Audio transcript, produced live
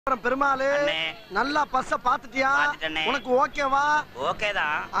பெருமாளே நல்லா பஸ்ஸ பாத்துட்டியா? உனக்கு ஓகேவா?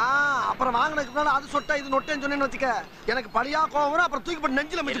 ஓகேதான். அப்புறம் வாங்குனதுக்கு முன்னால அது சொட்ட இது நொட்டேன்னு சொன்னேன்னு வச்சுக்க, எனக்கு பழியா கோவம் வரும். அப்புறம் தூக்கி போட்டு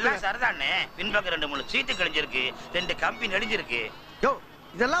நெஞ்சில மிதிப்பேன். சரிதானே. பின்பக்கம் 2-3 சீட்டு கிழிஞ்சிருக்கு, 2 கம்பி நெடிஞ்சிருக்கு. யோ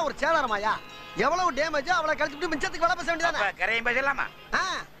இதெல்லாம் ஒரு சேதாரமாயா? எவ்வளவு டேமேஜ் அவளை கழிச்சுட்டு மிச்சத்துக்கு வேலை பேச வேண்டியதானே? கரையும் பேசலாமா?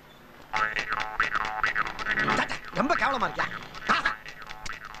 ரொம்ப கேவலமா இருக்கியா?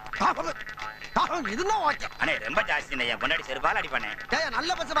 இதுதான் ஓகே. அண்ணே ரொம்ப ஜாஸ்தி நையா, முன்னாடி செருப்பால அடிப்பானே. ஏய்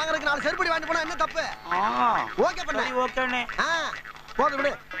நல்ல பஸ் வாங்குறதுக்கு 4 செருப்படி வாங்கி போனா என்ன தப்பு? ஓகே பண்ணு. ஓகேண்ணே. போடு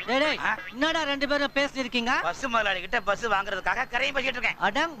விடு. டேய் என்னடா ரெண்டு பேரும் பேசிட்டு இருக்கீங்க? பஸ் முதலாளி கிட்ட பஸ் வாங்குறதுக்காக கரையும் பேசிட்டு இருக்கேன்.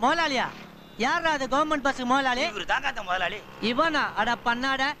 அடங் முதலாளியா? யாரா அது கவர்மெண்ட் பஸ் முதலாளி? இவரு தாங்க அந்த முதலாளி. இவனா? அட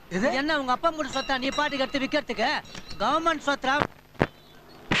பண்ணாட. என்ன உங்க அப்பா மூடு சொத்தா நீ பாட்டுக்கு எடுத்து விக்கிறதுக்கு? கவர்மெண்ட் சொத்தா?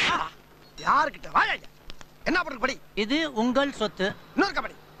 யார்கிட்ட வாயா? என்ன பண்றது படி? இது உங்கள் சொத்து. இன்னொரு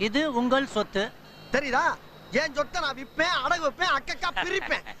கபடி. இது உங்கள் சொத்து. தெரியுதா? ஏன் சொத்தை நான் விப்பேன், அடகு வைப்பேன், அக்கக்கா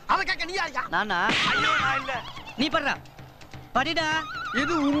பிரிப்பேன். அத கேக்க நீ யாரியா? நானா? ஐயோ நான் இல்ல. நீ பண்ற. படிடா.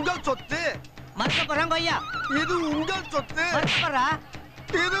 இது உங்கள் சொத்து. மறக்க போறாங்க ஐயா. இது உங்கள் சொத்து. மறக்க போறா.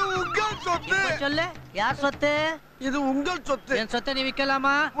 இது உங்கள் சொத்து. சொல்லு யார் சொத்து? இது உங்கள் சொத்து. என் சொத்தை நீ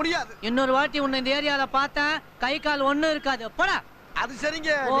விக்கலாமா? முடியாது. இன்னொரு வாட்டி உன்னை இந்த ஏரியால பார்த்தேன், கை கால் ஒண்ணும் இருக்காது. போடா. அது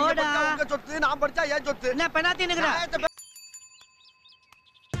சரிங்க. நீங்க படிச்சா உங்க சொத்து, நான் படிச்சா ஏன் சொத்து. என்ன பெனாத்தி நிக்குற?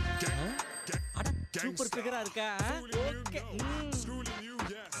 சூப்பர் ஃபிகரா இருக்கா? ஓகே.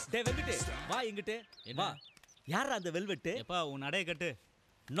 டேய் வெல்வெட், வா இங்கிட்டு. வா. யாரா அந்த வெல்வெட்? எப்பா உன் நடைய கட்டு.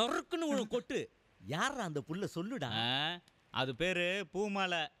 நொறுக்குன்னு உன கொட்டு. யாரா அந்த புள்ள சொல்லுடா. அது பேரு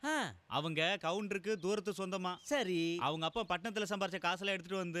பூமாலை. அவங்க கவுண்டருக்கு தூரத்து சொந்தமா. சரி. அவங்க அப்பா பட்டணத்துல சம்பாரிச்ச காசுல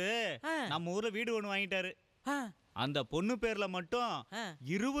எடுத்துட்டு வந்து நம்ம ஊர்ல வீடு ஒண்ணு வாங்கிட்டாரு. அந்த பொண்ணு பேர்ல மட்டும்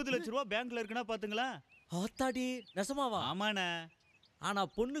 20 லட்சம் ரூபாய் பேங்க்ல இருக்குன்னா பாத்துங்களா. ஆத்தாடி நெசமாவா? ஆமாண்ணே. ஆனா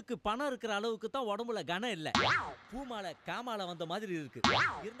பொண்ணுக்கு பணம் இருக்கிற அளவுக்கு தான் உடம்புல கனம் இல்ல. பூமாலை காமாலை வந்த மாதிரி இருக்கு.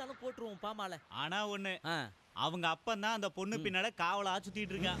 இருந்தாலும் போட்டுருவோம் பாமாலை. ஆனா ஒண்ணு, அவங்க அப்பன் தான் அந்த பொண்ணு பின்னால காவலா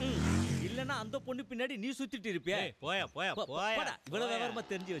சுத்திட்டு இருக்கான். இல்லன்னா அந்த பொண்ணு பின்னாடி நீ சுத்திட்டு இருப்பிய. போயா போயா போயா. இவ்வளவு விவரமா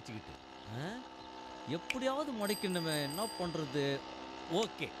தெரிஞ்சு வச்சுக்கிட்டு எப்படியாவது முடைக்கணுமே. என்ன பண்றது?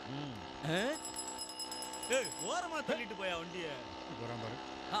 ஓகே. ஓரமா தள்ளிட்டு போயா வண்டிய.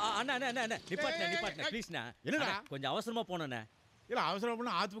 அண்ணா அண்ணா அண்ணா நிப்பாட்டுண்ணா ப்ளீஸ்ண்ணா. என்னடா கொஞ்சம் அவசரமா போனேண்ணே. இல்ல அவசரம்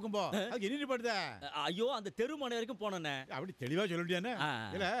பண்ண ஆத்து பக்கம் போ. அதுக்கு என்ன நிப்பாட்டுத? ஐயோ அந்த தெருமனை வரைக்கும் போனேண்ணே. அப்படி தெளிவா சொல்ல முடியாதுண்ணே.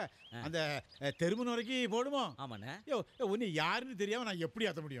 இல்ல அந்த தெருமனை வரைக்கும் போடுமோ? ஆமாண்ணே. ஒன்னு யாருன்னு தெரியாம நான் எப்படி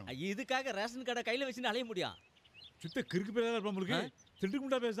ஆத்த முடியும்? இதுக்காக ரேஷன் கடை கையில வச்சுன்னு அலைய முடியும்? சுத்த கிறுக்கு பேரா இருப்பா உங்களுக்கு. திருட்டு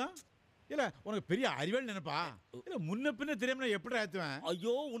முண்டா பேசான். இல்ல உனக்கு பெரிய அறிவாளி நினைப்பா. இல்ல முன்ன பின்ன தெரியாம நான் எப்படி ஆத்துவேன்?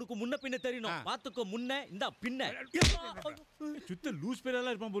 ஐயோ உனக்கு முன்ன பின்ன தெரியணும். பாத்துக்கோ முன்ன இந்த பின்ன. சுத்த லூஸ்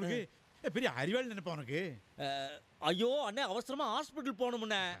பேரெல்லாம் இருப்பான் உங்களுக்கு. பெரிய அறிவாளி நினைப்பா உனக்கு. ஐயோ அண்ணே அவசரமா ஹாஸ்பிட்டல்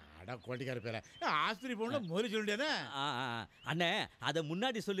போகணும்ண்ணே. அடா கோட்டிக்கார பேர. ஆஸ்பத்திரி போகணும் முதல்ல சொல்ல முடியாதே. அண்ணே அதை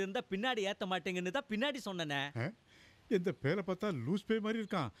முன்னாடி சொல்லியிருந்தா பின்னாடி ஏத்த மாட்டேங்கன்னு தான் பின்னாடி சொன்னேண்ணே. இந்த பேரை பார்த்தா லூஸ் பே மாதிரி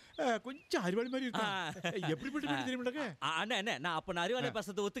இருக்கான். கொஞ்சம் அறிவாளி மாதிரி இருக்கான். எப்படிப்பட்ட தெரியுமாங்க? அண்ணே அண்ணே நான் அப்ப நான் அறிவாளி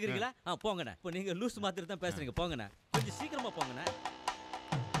பேசுறதை ஒத்துக்கிறீங்களா? போங்கண்ணே. இப்போ நீங்க லூஸ் மாத்திரை தான் பேசுறீங்க. போங்கண்ணே கொஞ்சம் சீக்கிரமா போங்கண்ணே.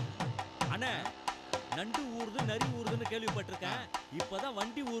 அண்ணே நண்டு ஊறுது நரி ஊறுதுன்னு கேள்விப்பட்டிருக்கேன். இப்பதான்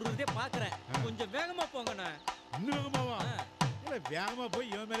வண்டி ஊறுறதே பாக்குறேன். கொஞ்சம் வேகமா போங்கண்ணே. இன்னும் வேகமாவா? இல்ல வேகமா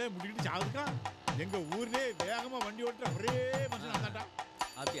போய் இவன் மேலே முடிக்கிட்டு சாவுதுக்கா. எங்க ஊர்லயே வேகமா வண்டி ஓட்டுற ஒரே மனுஷன் வந்தாண்டா.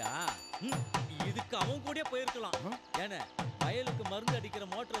 அப்படியா? இதுக்கு அவன் கூட போயிருக்கலாம். ஏன்னா வயலுக்கு மருந்து அடிக்கிற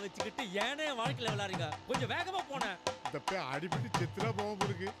மோட்டரை வச்சுக்கிட்டு ஏனே வாழ்க்கையில விளையாடுங்க. கொஞ்சம் வேகமா போனேன். இந்த அடிபட்டு செத்துலா போக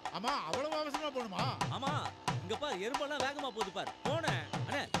இருக்கு. ஆமா அவ்வளவு அவசரமா போகணுமா? ஆமா இங்க பாரு எறும்பெல்லாம் வேகமா போகுது பாரு. போனேன்.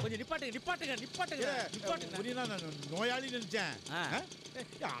 அண்ணே கொஞ்சம் நிப்பாட்டுங்க நிப்பாட்டுங்க நிப்பாட்டுங்க நிப்பாட்டுங்க. நான் நோயாளி நினைச்சேன்.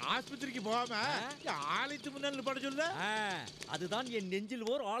 ஆஸ்பத்திரிக்கு போகாம ஆலயத்து முன்னாடி நிப்பாட்ட சொல்லுத. அதுதான் என் நெஞ்சில்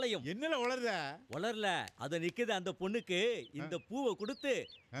ஓர் ஆலயம். என்னல வளருத? வளரல அத நிக்குது அந்த பொண்ணுக்கு. இந்த பூவை கொடுத்து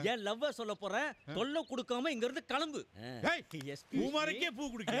என் லவ்வ சொல்ல போறேன். தொல்லை கொடுக்காம இங்க இருந்து கிளம்பு. பூமாலைக்கே பூ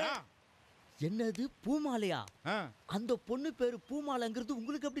குடுக்கியா? என்னது பூமாலையா? அந்த பொண்ணு பேரு பூமாலைங்கிறது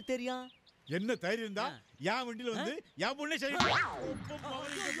உங்களுக்கு எப்படி தெரியும்? என்ன தைரியம் இருந்தா யா வண்டியில வந்து யா பொண்ணே செய்யும்.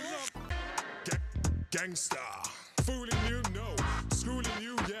 Gangsta, fooling you, no, schooling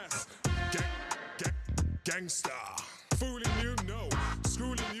you, yes. Gangsta, fooling you, no,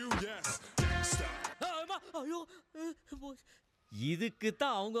 schooling you, yes. Gangsta. ஐயோ இதுக்கு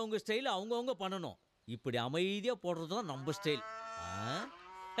தான் அவங்க ஸ்டைல் அவங்க பண்ணணும். இப்படி அமைதியா போடுறது தான் நம்ம ஸ்டைல்.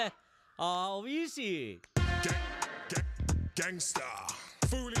 வீசி Gangsta,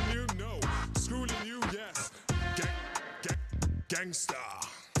 fooling you, no, schooling you, yes. Gangsta,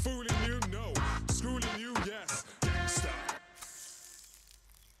 fooling you, no, schooling you, yes. Gangsta.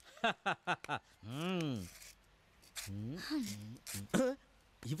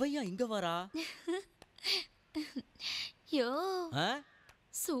 இவையா இங்க வரா? யோ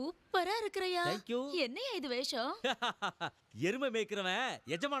சூப்பரா இருக்கறியா. Thank you. என்னையா இது வேஷம்? எருமை மேய்க்கிறவன்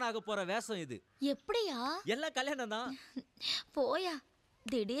எஜமானாக போற வேஷம் இது. எப்படியா? எல்லாம் கல்யாணம் தான். போயா.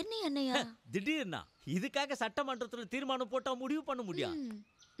 திடீர்னு என்னையா? திடீர்னா இதுக்காக சட்டமன்றத்துல தீர்மானம் போட்டா முடிவு பண்ண முடியும்.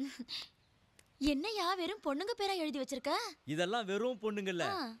 என்னையா வெறும் பொண்ணுங்க பேரா எழுதி வச்சிருக்க? இதெல்லாம் வெறும் பொண்ணுங்கல்ல,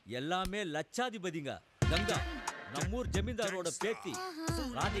 எல்லாமே லட்சாதிபதிங்க. கங்கா நம்மூர் ஜமீன்தாரோட பேத்தி,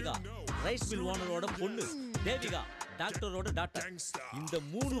 ராதிகா ரைஸ் மில் ஓனரோட பொண்ணு, தேவிகா டாக்டரோட டாக்டர். இந்த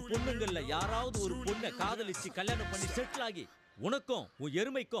 3 பொண்ணுங்கள்ல யாராவது ஒரு பொண்ணை காதலிச்சு கல்யாணம் பண்ணி செட்டில் ஆகி உனக்கும் உன்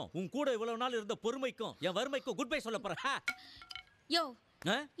எருமைக்கும் உன் கூட இவ்வளவு நாள் இருந்த பொறுமைக்கும் என் வறுமைக்கும் குட் பை சொல்ல போற. யோ,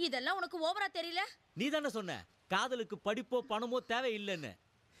 இதெல்லாம் உனக்கு ஓவரா தெரியல? நீ தானே சொன்ன காதலுக்கு படிப்போ பணமோ தேவையில்லைன்னு.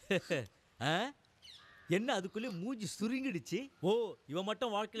 என்ன அதுக்குள்ளே மூஞ்சி சுருங்கிடுச்சு? ஓ, இவன்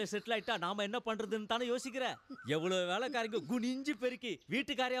மட்டும் வாழ்க்கையில செட்டில் ஆயிட்டா நாம என்ன பண்றதுன்னு தானே யோசிக்கிற? எவ்வளவு வேலைக்காரங்க குனிஞ்சு பெருக்கி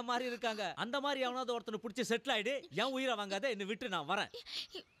வீட்டுக்காரியா மாறி இருக்காங்க. அந்த மாதிரி எவனாவது ஒருத்தனை பிடிச்சி செட்டில் ஆயிடு. என் உயிரை வாங்காத, என்ன விட்டு நான் வரேன்.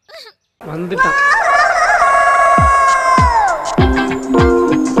 வந்துட்டான்.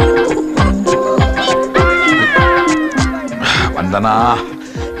 வந்தனா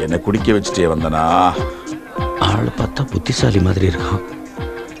என்ன குடிக்க வச்சுட்டே வந்தனா. ஆள் பார்த்தா புத்திசாலி மாதிரி இருக்கான்.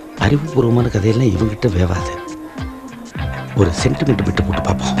 அறிவுபூர்வமான கதையெல்லாம் இவங்கிட்ட வேவாது. ஒரு சென்டிமெண்ட் விட்டு போட்டு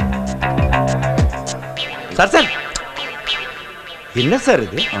பார்ப்போம். சார் சார், என்ன சார்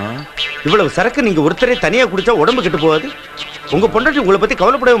இது? இவ்வளவு சரக்கு நீங்க ஒருத்தரே தனியா குடிச்சா உடம்பு கெட்டு போகாது? உங்க பொண்டாட்டி உங்களை பத்தி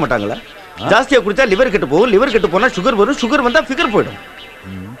கவலைப்படவே மாட்டாங்களா? ஜாஸ்தியா குடிச்சா லிவர் கெட்டு போகும், லிவர் கெட்டு போனா சுகர் வரும், சுகர் வந்தா ஃபிகர் போயிடும்.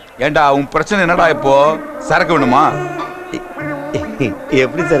 ஏண்டா உன் பிரச்சனை என்னடா? இப்போ சரக்கு வேணுமா?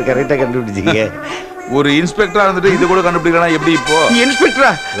 எப்படி சார் கரெக்டா கண்டுபிடிச்சீங்க? ஒரு இன்ஸ்பெக்டரா இருந்துட்டு இது கூட கண்டுபிடிக்கலாம் எப்படி? இப்போ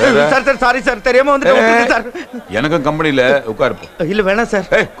இன்ஸ்பெக்டரா? சார் சார் சாரி சார், தெரியாம வந்து சார். எனக்கும் கம்பெனில உட்காருப்போ. இல்ல வேணாம் சார்.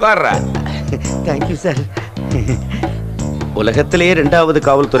 உட்கார்றா. Thank you sir. உலகத்திலேயே 2வது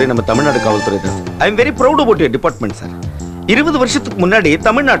காவல்துறை நம்ம தமிழ்நாடு காவல்துறை தான். I am very proud about your department sir. 20 வருஷத்துக்கு முன்னாடி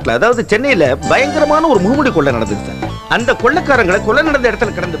தமிழ்நாட்டுல, அதாவது சென்னையில பயங்கரமான ஒரு முகமுடி கொள்ளை நடந்தது சார். அந்த கொள்ளைக்காரங்களை கொலை நடந்த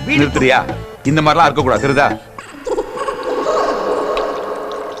இடத்துல கிடந்த வீடு. நிறுத்துறியா? இந்த மாதிரிலாம் இருக்க கூடாது, தெரியுதா?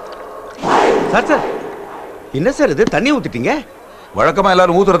 சார் சார், என்ன சார் இது? தண்ணி ஊத்திட்டீங்க? வழக்கமா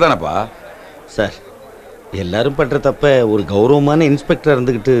எல்லாரும் ஊத்துறதானப்பா சார். எல்லாரும் பண்ற தப்ப ஒரு கௌரவமான இன்ஸ்பெக்டர்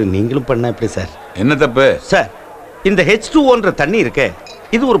இருந்துகிட்டு நீங்களும் பண்ண எப்படி சார்? என்ன தப்பு சார்? இந்த H2O தண்ணி இருக்கே,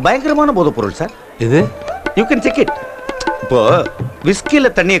 இது ஒரு பயங்கரமான போதைப் பொருள் சார். இது யூ கேன் செக் இட். இப்போ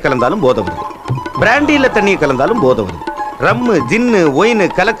விஸ்கில தண்ணியை கலந்தாலும் போதை வருது, பிராண்டியில தண்ணியை கலந்தாலும் போதை வருது, ரம்மு ஜின்னு ஒயின்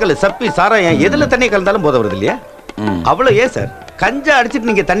கலக்கல் சப்பி சாராயம் எதுல தண்ணியை கலந்தாலும் போதை வருது இல்லையா? அவ்வளவு ஏன் சார், கஞ்சா அடிச்சிட்டு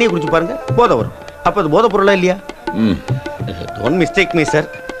நீங்க தண்ணியை குடிச்சு பாருங்க, போதை வரும். அப்ப அது போதை பொருளா இல்லையா? Don't mistake me sir.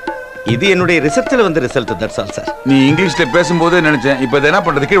 இது என்னுடைய ரிசர்ச்ல வந்து ரிசல்ட். That's all sir. நீ இங்கிலீஷ்ல பேசும்போது நினைச்சேன். இப்போ என்ன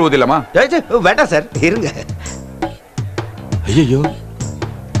பண்றது? கீழ ஊத்திடலாமா? வேண்டாம் சார், இருங்க. ஐயோ,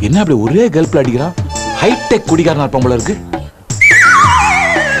 என்ன அப்படி ஒரே கல்ப்ல அடிக்கிறான்? ஹைடெக் குடிகாரனா இருப்பான் போல இருக்கு.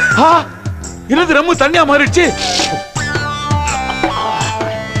 என்னது ரொம்ப தண்ணியா மாறிடுச்சு?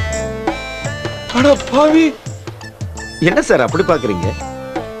 அட பாவி. என்ன சார் அப்படி பாக்குறீங்க?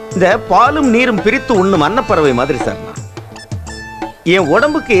 இந்த பாலும் நீரும் பிரித்து உண்ணும் அன்னப்பறவை மாதிரி சார். என்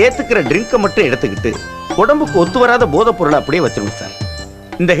உடம்புக்கு ஏத்துக்கிற ட்ரிங்கை மட்டும் எடுத்துக்கிட்டு உடம்புக்கு ஒத்து வராத போதைப் பொருளை அப்படியே வச்சிருங்க சார்.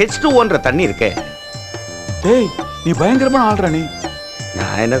 இந்த H2O தண்ணி இருக்கே. ஏய், நீ பயங்கரமான ஆள்றா நீ.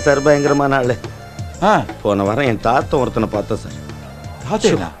 நான் என்ன சார் பயங்கரமான ஆளு? போன வாரம் என் தாத்தன் ஒருத்தனை பார்த்தேன் சார்.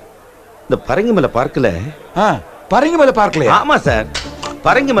 தாத்தேனா? இந்த பரங்கிமலை பார்க்கல. பரங்கிமலை பார்க்கல? ஆமா சார்,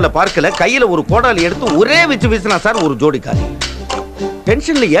 பரங்கிமலை பார்க்கல. கையில ஒரு கோடாலி எடுத்து ஒரே வச்சு வீசினா சார் ஒரு ஜோடி காலி.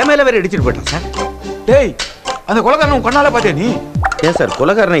 டென்ஷன்ல ஏன் மேல வேற அடிச்சிட்டு போயிட்டான் சார். டேய், அந்த கொலைகாரன் உன் கண்ணால பாத்தியா நீ? ஏன் சார்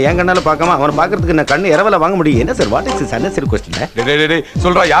கொலைகாரனை என் கண்ணால பார்க்காம அவனை பார்க்கறதுக்கு நான் கண்ணு இரவல வாங்க முடியும்? என்ன sir, what is this unnecessary question? டேய்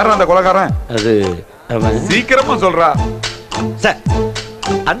சொல்றா, யாரா அந்த கொலைகாரன்? அது சீக்கிரமா சொல்றா சார்.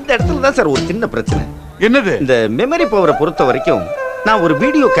 அந்த இடத்துல தான் சார் ஒரு சின்ன பிரச்சனை. என்னது? இந்த மெமரி பவரை பொறுத்த வரைக்கும் நான் ஒரு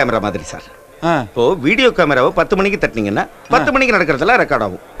வீடியோ கேமரா மாதிரி சார். இப்போ வீடியோ கேமராவை 10 மணிக்கு தட்டினீங்கன்னா 10 மணிக்கு நடக்கிறதெல்லாம் ரெக்கார்ட்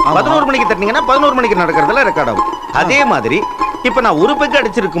ஆகும். 11 மணிக்கு தட்டினீங்கன்னா 11 மணிக்கு நடக்கிறதெல்லாம் ரெக்கார்ட் ஆகும். அதே மாதிரி இப்ப நான் ஒரு பெக்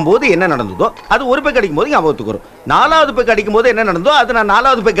அடிச்சிருக்கும் போது என்ன நடந்ததோ அது ஒரு பெக் அடிக்கும் போது ஞாபகத்துக்கு வரும். 4வது பெக் அடிக்கும் போது என்ன நடந்ததோ அது நான்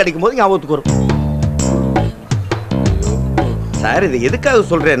 4வது பெக் அடிக்கும் போது ஞாபகத்துக்கு வரும். சார் இது எதுக்காக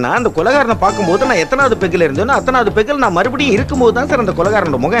சொல்றேன்னா, அந்த கொலைகாரனை பார்க்கும்போது நான் எத்தனாவது பெக்கில் இருந்தேனோ அத்தனாவது பெக்கில் நான் மறுபடியும் இருக்கும்போது தான் சார் அந்த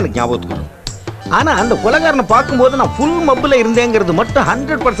கொலைகாரனோட முகம் எனக்கு ஞாபகத்துக்கு வரும். ஆனா அந்த கொலைகாரனை பார்க்கும்போது நான் ஃபுல் மப்புல இருந்தேங்கிறது மட்டும்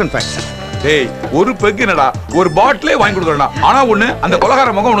 100% ஃபேக்ட் சார். டேய், ஒரு பெக் என்னடா, ஒரு பாட்டிலே வாங்கி கொடுக்கறடா. ஆனா ஒண்ணு, அந்த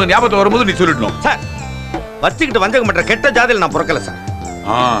கொலைகார முகம் உனக்கு ஞாபகத்துல வரும்போது நீ சொல்லிடணும் சார். வச்சுக்கிட்டு வஞ்சகம் பண்ற கெட்ட ஜாதியில் நான் பிறக்கல சார்.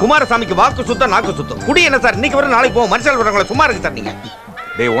 குமாரசாமிக்கு வாக்கு சுத்தம் நாக்கு சுத்தம். குடி என்ன சார், இன்னைக்கு வர நாளைக்கு போவோம். மனுஷால் வரவங்கள சும்மா இருக்கு சார் நீங்க.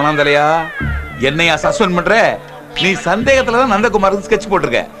 டேய் ஓனாந்தலையா, என்னையா சஸ்பெண்ட் பண்ற? நீ சந்தேகத்துல தான் நந்தகுமாருக்கு ஸ்கெட்ச்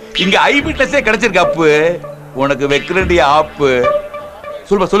போட்டிருக்க. இங்க ஐ விட்னஸே கிடைச்சிருக்கு. அப்பு உனக்கு வெக்கறண்டிய ஆப்பு.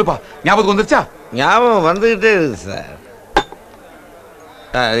 சொல்லுப்பா ஞாபகம் வந்துருச்சா? ஞாபகம் வந்துகிட்டே இருக்கு சார்.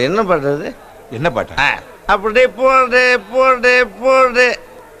 என்ன பண்றது? என்ன பாட்டா? அப்படியே போடு போடு போடு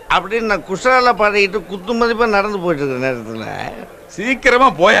அப்படின்னு நான் குஷால பாடிக்கிட்டு குத்து மதிப்பா நடந்து போயிட்டு இருக்கிற நேரத்தில் சீக்கிரமா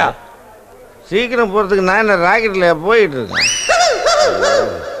போயா. சீக்கிரம் போறதுக்கு நான் என்ன ராக்கெட்ல போயிட்டு இருக்கேன்.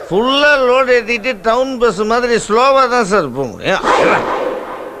 ஃபுல்லா லோடு ஏற்றிட்டு டவுன் பஸ் மாதிரி ஸ்லோவா தான் சார் போக முடியும்.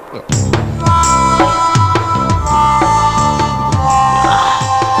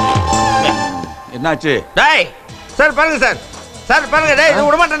 என்னாச்சு? டேய் சார் பாருங்க சார். சார் பாருங்க டேய் இது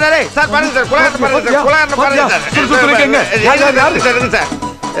விட மாட்டேன் டேய். சார் பாருங்க சார் குலகாரன் பாருங்க சார். குலகாரன் பாருங்க சார். சார்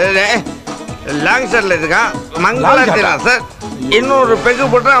லாங் ஷாட்ல இருக்கான். மங்களத்தில் சார் இன்னொரு பெக்கு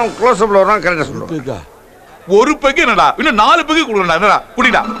போட்டு அவன் க்ளோஸ் அப்ல வரான். கரெக்டா சொல்லுவான். ஒரு பெக்கு என்னடா? இன்னும் 4 பெக்கு கொடுக்கடா. என்னடா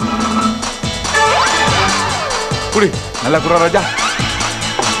குடிடா. குடி நல்லா குறா ராஜா.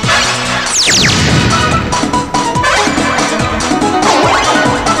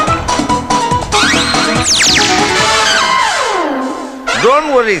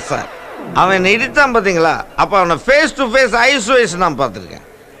 Don't worry sir. அவன் இடித்தான் பார்த்தீங்களா? அப்போ அவனை face to face ice to ice நான் பார்த்துருக்கேன்.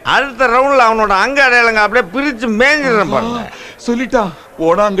 அடுத்த ரவுண்டில் அவனோட அங்க அடையாளங்க அப்படியே பிரித்து மேஞ்சிடறேன் பாருங்க. சொல்லிட்டா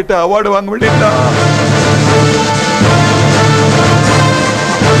ஓடாங்கிட்ட அவார்டு வாங்க வேண்டியதா.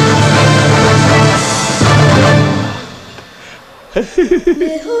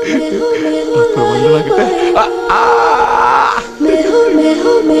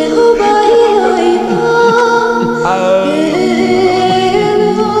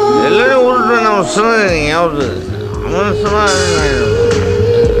 எல்லாரும் உருட்டு நம்ம சொன்னீங்க. அவன் சொன்னா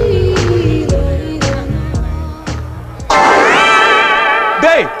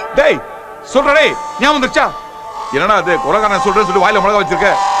டேய் டேய் சொல்றா டேய் ஞாபகம் வந்துச்சா? என்னடா அது கொலகாரன் சொல்றேன்னு சொல்லி வாயில மிளகா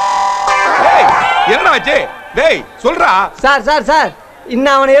வச்சிருக்க? டேய் என்னடா வச்சே? டேய் சொல்றா. சார் சார் சார்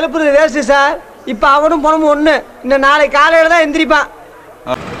இன்னும் அவனை எழுப்புறது வேஸ்ட் சார். இப்ப அவனும் பணமும் ஒண்ணு. இன்னும் நாளைக்கு காலையில தான் எந்திரிப்பான்.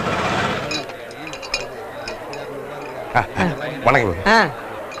 வணக்கம்.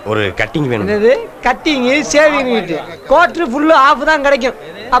 ஒரு கட்டிங் வேணும். என்னது கட்டிங் ஷேவிங் கோட்ரு ஃபுல்லு ஆஃப் தான் கிடைக்கும்.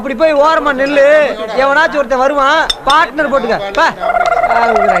 அப்படி போய் ஓரமா நெல்லு. எவனாச்சும் ஒருத்தன் வருவான். பார்ட்னர் போட்டுக்க.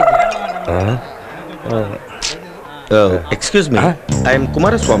 Excuse me, I am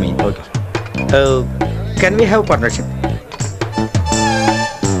Kumaraswamy. Okay, can we have partnership?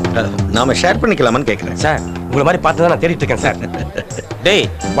 நாம ஷேர் பண்ணிக்கலாமான்னு கேட்குறேன். சார் உங்களை மாதிரி பார்த்து தான் நான் தேடிட்டு இருக்கேன் சார். டேய்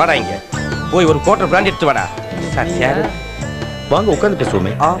வாடா இங்க போய் ஒரு குவார்டர் பிராண்ட் எடுத்து வாடா. சார் சார் வாங்க உட்காந்து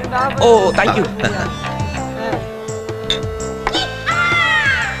பேசுவோமே. ஓ தேங்க்யூ.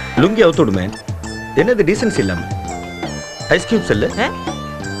 லுங்கி அவுத்து விடுமே. என்னது டீசன்ஸ் இல்லாம? ஐஸ் கியூப்ஸ் இல்ல?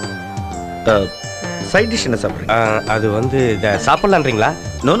 சைட் டிஷ் என்ன சாப்பிடுறீங்க? அது வந்து சாப்பிடலான்றீங்களா?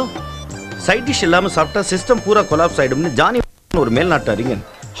 நோ நோ, சைட் டிஷ் இல்லாம சாப்பிட்டா சிஸ்டம் பூரா கொலாப்ஸ் ஆயிடும்னு ஜானி ஒரு மேல்நாட்டு அறிஞன்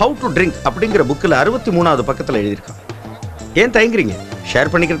ஹவு டு ட்ரிங்க் அப்படிங்கிற புக்கில் 63வது பக்கத்தில் எழுதியிருக்கான். ஏன் தயங்குறீங்க?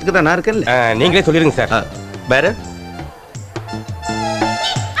 ஷேர் பண்ணிக்கிறதுக்கு தான் நான் இருக்கேன்ல. நீங்களே சொல்லிடுங்க சார். வேற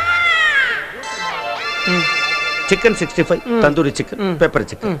chicken 65, tandoori chicken, pepper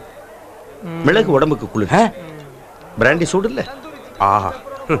chicken. மிளகு உடம்புக்கு குளிர். பிராண்டி சூடு இல்ல? ஆஹா.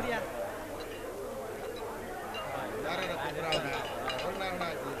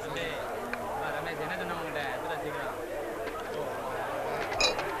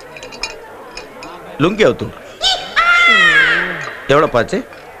 லுங்கி அவுத்து எவ்வளோ பாச்சு?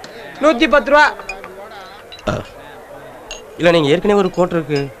 110 ரூபா. இல்லை நீங்கள் ஏற்கனவே ஒரு கோட்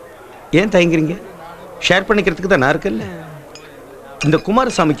இருக்கு. ஏன் தயங்குறீங்க? ஷேர் பண்ணிக்கிறதுக்கு தான் நான் இருக்கேன்ல. இந்த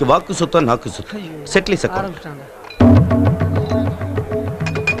குமாரசாமிக்கு வாக்கு சுத்தம் நாக்கு சுத்தம். செட்லி சக்கம்.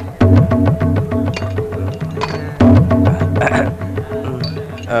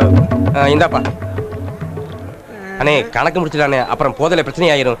 இந்தாப்பா அண்ணே கணக்கு முடிச்சிடலாண்ணே. அப்புறம் போதில் பிரச்சனை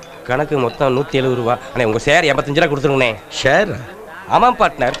ஆயிரும். கணக்கு மொத்தம் 170 ரூபா. அண்ணே உங்கள் ஷேர் 85 ரூபா கொடுத்துருங்கண்ணே. ஷேர்? ஆமாம்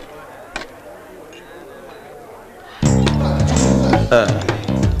partner.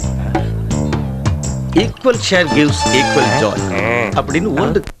 Equal share gives equal Joy அப்படின்னு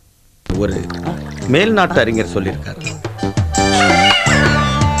ஒரு மேல்நாட்டு அறிஞர் சொல்லியிருக்காரு.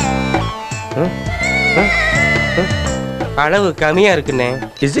 அளவு கம்மியா இருக்குண்ணே.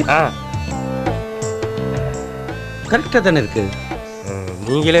 கரெக்டா தானே இருக்கு.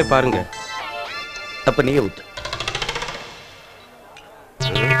 நீங்களே பாருங்க. அப்ப நீங்க ஊத்து.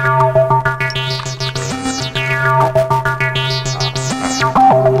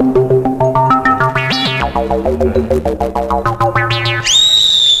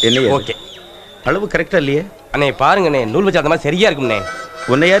 என்ன ஓகே அளவு கரெக்டா இல்லையே? அண்ணே பாருங்கண்ணே நூல் வச்சு அந்த மாதிரி சரியா இருக்கும்ண்ணே.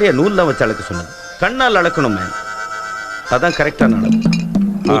 உன்னை யாரையா நூல்லாம் வச்சு அளக்க சொன்னது? கண்ணால் அளக்கணுமே. அதான் கரெக்டான அளவு.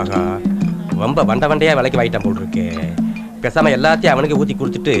 ரொம்ப வண்ட வண்டையா விலைக்கு வாங்கிட்டான் போல் இருக்கு. பேசாம எல்லாத்தையும் அவனுக்கு ஊற்றி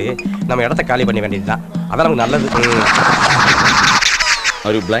கொடுத்துட்டு நம்ம இடத்த காலி பண்ண வேண்டியதுதான். அதான் நமக்கு நல்லது.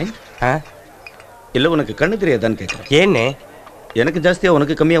 Are you blind? இல்லை உனக்கு கண்ணு தெரியாதான்னு கேட்குறேன். ஏன்னே? எனக்கு ஜாஸ்தியா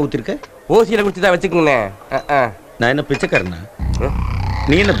உனக்கு கம்மியா ஊத்திருக்க? ஓசியில குடிச்சு தான் வச்சுக்கோங்கண்ணே. நான் என்ன பிச்சைக்காரனா?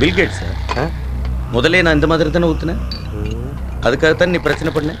 நீ என்ன பில் கேட்ஸ்? முதல்ல நான் இந்த மாதிரி தானே ஊத்துனேன். அதுக்காகத்தான் நீ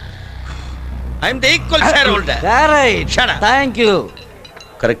பிரச்சனை பண்ண. I am the equal shareholder. Right. Shut up. Thank you.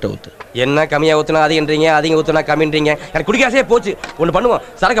 கரெக்டா ஊத்து. என்ன கம்மியா ஊத்துனா அதிகன்றீங்க, அதிகம் ஊத்துனா கம்மின்றீங்க. எனக்கு குடிக்காசே போச்சு. ஒண்ணு பண்ணுவோம்,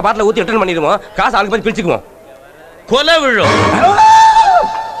 சரக்கு பாட்டில ஊத்தி ரிட்டர்ன் பண்ணிடுவோம், காசு ஆளுக்கு பாதி பிரிச்சுக்குவோம். கொலை விழும்.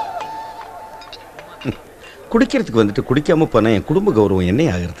 குடிக்கிறதுக்கு வந்துட்டு குடிக்காம போனா என் குடும்ப கௌரவம் என்ன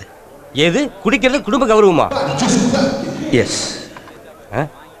ஆகுறது? எது குடிக்கிறது குடும்ப கௌரவமா? எஸ்.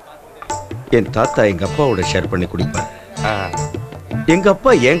 என் தாத்தா எங்க அப்பாவோட ஷேர் பண்ணி குடிப்பார். எங்க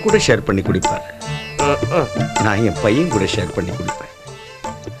அப்பா என் கூட ஷேர் பண்ணி குடிப்பார். நான் என் பையன் கூட ஷேர் பண்ணி குடிப்பேன்.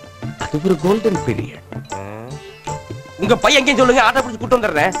 அது ஒரு கோல்டன் பீரியட். உங்க பையன் எங்கேயும் சொல்லுங்க, ஆட்டோ பிடிச்சு கூட்டு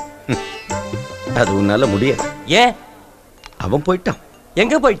வந்துடுறேன். அது உன்னால முடியாது. ஏன்? அவன் போயிட்டான்.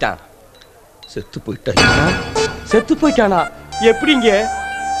 எங்க போயிட்டான்? செத்து போயிட்டான். செத்து போயிட்டானா? எப்படிங்க?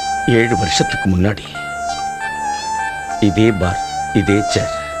 7 வருஷத்துக்கு முன்னாடி இதே பார், இதே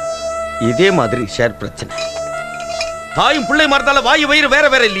சேர், இதே மாதிரி ஷேர் பிரச்சனை. தாயும் பிள்ளை மாறதால வாயு வயிறு வேற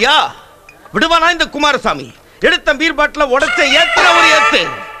வேற இல்லையா? விடுவானா இந்த குமாரசாமி? எடுத்த பீர் பாட்டில உடைச்ச ஏத்துற ஒரு ஏத்து.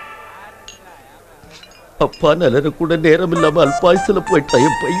 அப்பா நலர கூட நேரம் இல்லாம அல்பாயுசுல போயிட்டான்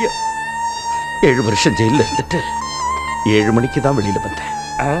என் பையன். 7 வருஷம் ஜெயில இருந்துட்டு 7 மணிக்கு தான் வெளியில வந்தேன்.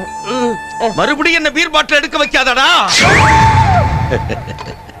 மறுபடியும் என்ன பீர் பாட்டில் எடுக்க வைக்காதடா.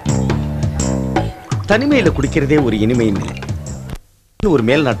 தனிமையில குடிக்கிறதே ஒரு இனிமைன்னு ஒரு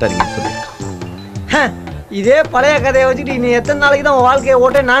மேல் நாட்டாரிங்க சொல்லியிருக்கான். இதே பழைய கதையை வச்சுட்டு நீ எத்தனை நாளைக்கு தான் உன் வாழ்க்கையை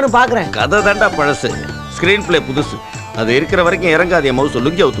ஓட்ட நானும் பாக்குறேன். கதை தாண்டா பழசு, ஸ்கிரீன் பிளே புதுசு. அது இருக்கிற வரைக்கும் இறங்காதே மவுஸ்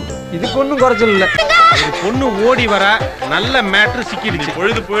லுங்கி அவுத்து. இதுக்கு ஒன்றும் குறைச்சல் இல்லை. ஒரு பொண்ணு ஓடி வர நல்ல மேட்ரு சிக்கிடுச்சு.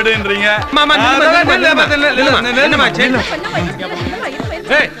 பொழுது போயிடுன்றீங்க.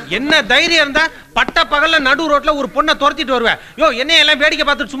 என்ன தைரியம் இருந்தா பட்ட பகல்ல நடு ரோட்ல ஒரு பொண்ணை துரத்திட்டு வருவேன். யோ என்ன எல்லாம் வேடிக்கை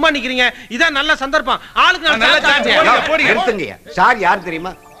பார்த்துட்டு சும்மா நிக்கிறீங்க? இதான் நல்ல சந்தர்ப்பம். ஆளுக்கு சார் யார்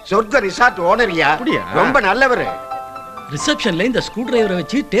தெரியுமா? சொர்க்க ரிசார்ட் ஓனரியா, ரொம்ப நல்லவர். ரிசப்ஷன்ல இந்த ஸ்க்ரூ டிரைவரை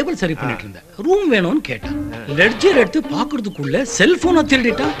வச்சு டேபிள் சரி பண்ணிட்டு இருந்தேன். ரூம் வேணும்னு கேட்டான். லெட்ஜர் எடுத்து பாக்குறதுக்குள்ள செல்போனை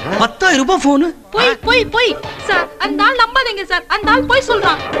திருடிட்டான். 10,000 ரூபாய் போன். போய் சார், அந்த ஆள் நம்பாதீங்க சார், அந்த ஆள் போய்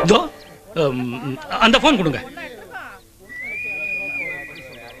சொல்றான். அந்த போன் கொடுங்க.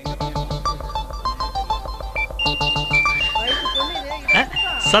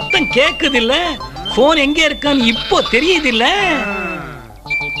 சத்தம் கேக்குது இல்ல? போன் எங்க இருக்கான்னு இப்போ தெரியுது இல்ல?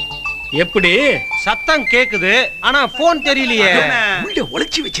 எப்படி? சத்தம் கேக்குது, ஆனா போன் தெரியலையே. உள்ள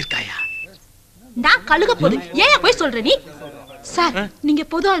ஒளிச்சு வச்சிருக்காயா? நான் கழுக போது ஏன் போய் சொல்ற நீ? சார் நீங்க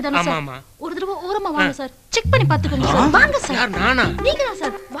பொது ஆள் தானே சார்? ஒரு தடவை ஓரமா வாங்க சார், செக் பண்ணி பாத்துக்கோங்க சார். வாங்க சார். யார்? நானா? நீங்க தான்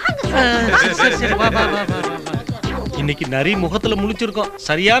சார், வாங்க சார். சரி வா வா வா. இன்னைக்கு நரி முகத்துல முழிச்சிருக்கோம்,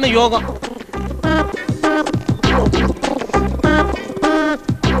 சரியான யோகம்.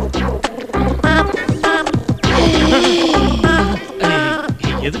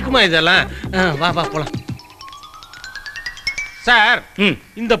 எதுக்குமா இதெல்லாம்? வா வா போலாம். சார்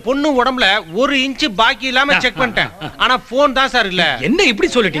இந்த பொண்ணு உடம்புல 1 இன்ச் பாக்கி இல்லாம செக் பண்ணிட்டேன். ஆனா போன் தான் சார் இல்ல. என்ன இப்படி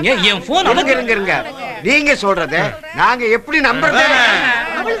சொல்லிட்டீங்க? என் போன் இருங்க. நீங்க சொல்றத நாங்க எப்படி நம்புறது?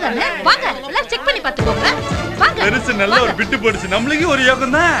 அவ்வளவுதானே? வாங்க எல்லாம் செக் பண்ணி பாத்துக்கோங்க. வாங்க. பெருசு நல்ல ஒரு பிட்டு போடுச்சு. நம்மளுக்கு ஒரு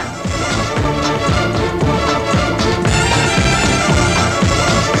யோகம் தான்.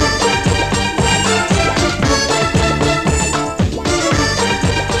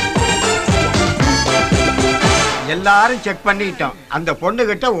 எல்லாரும் செக் பண்ணிட்டோம். அந்த பொண்ணு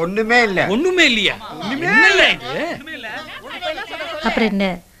கிட்ட ஒண்ணுமே இல்ல. ஒண்ணுமே இல்லையா? அப்புறம் என்ன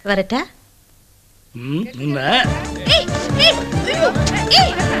வரட்டா?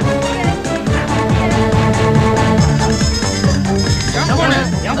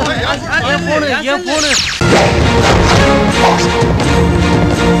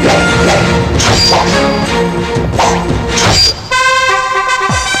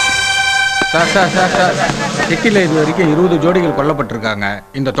 சார் சிட்டில இது வரைக்கும் 20 ஜோடிகள் கொல்லப்பட்டிருக்காங்க.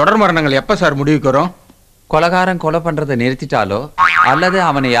 இந்த தொடர் மரணங்கள் எப்ப சார் முடிவுக்கு வரும்? கொலைகாரன் கொலை பண்றதை நிறுத்திட்டாலோ அல்லது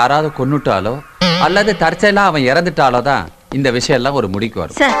அவனை யாராவது கொன்னுட்டாலோ அல்லது தற்செயலா அவன் இறந்துட்டாலோ தான் இந்த விஷயம் எல்லாம் ஒரு முடிவுக்கு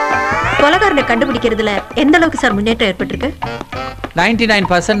வரும். சார் கொலைகாரனை கண்டுபிடிக்கிறதுல எந்த அளவுக்கு சார் முன்னேற்றம் ஏற்பட்டிருக்கு?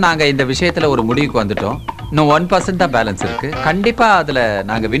 99% நாங்க இந்த விஷயத்துல ஒரு முடிவுக்கு வந்துட்டோம். இன்னும் 1% தான் பேலன்ஸ் இருக்கு. கண்டிப்பா அதுல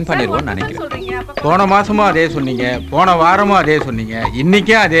நாங்க வின் பண்ணிடுவோம்னு நினைக்கிறேன். போன மாசமும் அதே சொன்னீங்க, போன வாரமும் அதே சொன்னீங்க,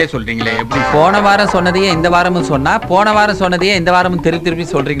 இன்னைக்கே அதே சொல்றீங்களே எப்படி? போன வாரம் சொன்னதையே இந்த வாரமும் சொன்னா, போன வாரம் சொன்னதையே இந்த வாரமும் திருப்பி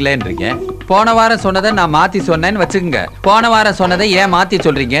சொல்றீங்களேன்றீங்க. போன வாரம் சொன்னதை நான் மாத்தி சொன்னேன்னு வச்சுக்கோங்க. போன வாரம் சொன்னதை ஏன் மாத்தி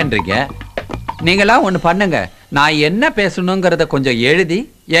சொல்றீங்கன்றீங்க. நீங்களா ஒண்ணு பண்ணுங்க, நான் என்ன பேசணுங்கிறத கொஞ்சம் எழுதி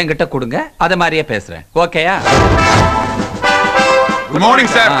என்கிட்ட கொடுங்க, அத மாதிரியே பேசுறேன். ஓகேயா? Good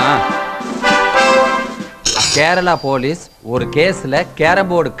morning sir. Kerala police ஒரு கேஸ்ல கேரம்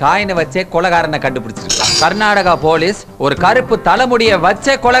போர்டு காயினை வச்சே கொலைகாரனை கண்டுபிடிச்சிருக்காங்க. கர்நாடகா போலீஸ் ஒரு கருப்பு தலைமுடியை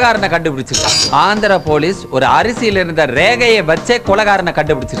வச்சே கொலைகாரனை கண்டுபிடிச்சிருக்காங்க. ஆந்திரா போலீஸ் ஒரு அரிசியில இருந்த ரேகையை வச்சே கொலைகாரனை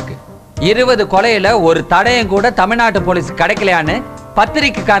கண்டுபிடிச்சிருக்கு. 20 கொலையில ஒரு தடயம் கூட தமிழ்நாட்டு போலீஸ் கிடைக்கலையான்னு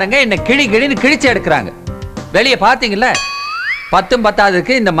பத்திரிக்கைக்காரங்க என்ன கிழின்னு கிழிச்சு எடுக்கிறாங்க. வெளியே பாத்தீங்கல்ல, 10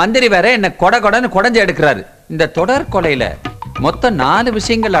 பத்தாவதுக்கு இந்த மந்திரி வேற என்ன கொடன்னு கொடைஞ்சு எடுக்கிறாரு. இந்த தொடர் கொலையில மொத்தம் 4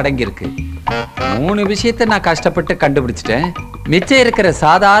 விஷயங்கள் அடங்கியிருக்கு. 3 விஷயத்தை நான் கஷ்டப்பட்டு கண்டுபிடிச்சிட்டேன். மிச்சம் இருக்கிற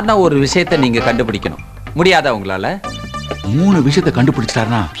சாதாரண ஒரு விஷயத்தை நீங்க கண்டுபிடிக்கணும். முடியாதா உங்களால? 3 விஷயத்தை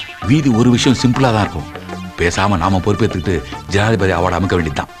கண்டுபிடிச்சிட்டாருன்னா வீதி ஒரு விஷயம் சிம்பிளா தான் இருக்கும். பேசாம நாம பொறுப்பேற்றுக்கிட்டு ஜனாதிபதி அவார்டு அமைக்க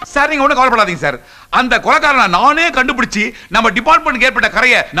வேண்டியதுதான். சார் நீங்க ஒன்றும் கவலைப்படாதீங்க சார். அந்த கொலைகாரனை நானே கண்டுபிடிச்சு நம்ம டிபார்ட்மெண்ட் ஏற்பட்ட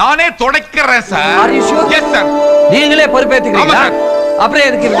கரையை நானே துடைக்கிறேன் சார். Yes sir. நீங்களே பொறுப்பேற்றுக்கிறீங்களா? அப்புறம்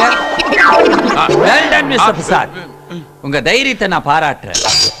எதுக்கு? Well done mister Prasad. உங்க தைரியத்தை நான் பாராட்டுறேன்.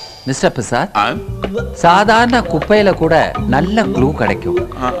 மிஸ்டர் பிரசாத், சாதாரண குப்பையில கூட நல்ல க்ளூ கிடைக்கும்.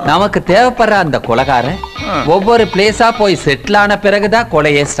 நமக்கு தேவைப்படுற அந்த கொலைகாரன் ஒவ்வொரு பிளேஸா போய் செட்டில் ஆன பிறகுதான்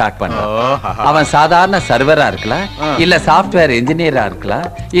கொலையே ஸ்டார்ட் பண்றான். அவன் சாதாரண சர்வரா இருக்கலாம், இல்ல சாஃப்ட்வேர் இன்ஜினியரா இருக்கலாம்,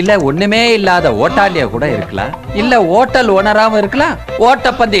 இல்ல ஒண்ணுமே இல்லாத ஓட்டாளியா கூட இருக்கலாம், இல்ல ஓட்டல் ஓனராவும் இருக்கலாம்,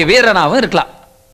 ஓட்டப்பந்தய வீரனாவும் இருக்கலாம்.